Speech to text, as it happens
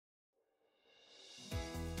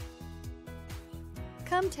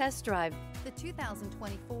Come test drive the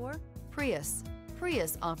 2024 Prius.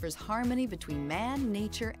 Prius offers harmony between man,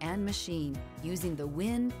 nature, and machine. Using the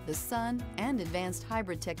wind, the sun, and advanced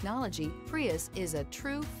hybrid technology, Prius is a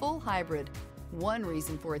true full hybrid. One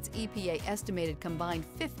reason for its EPA estimated combined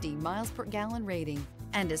 50 miles per gallon rating,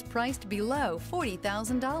 and is priced below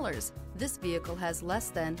 $40,000. This vehicle has less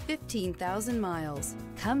than 15,000 miles.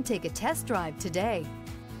 Come take a test drive today.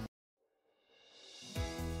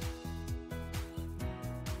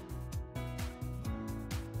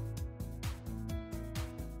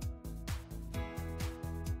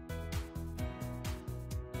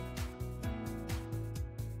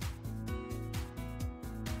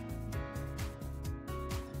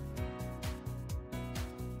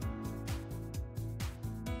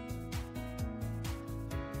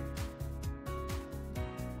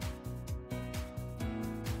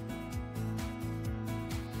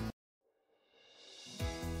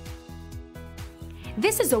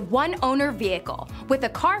 This is a one-owner vehicle with a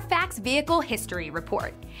Carfax Vehicle History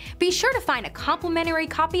Report. Be sure to find a complimentary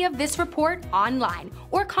copy of this report online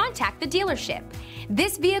or contact the dealership.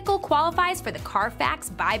 This vehicle qualifies for the Carfax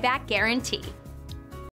Buyback Guarantee.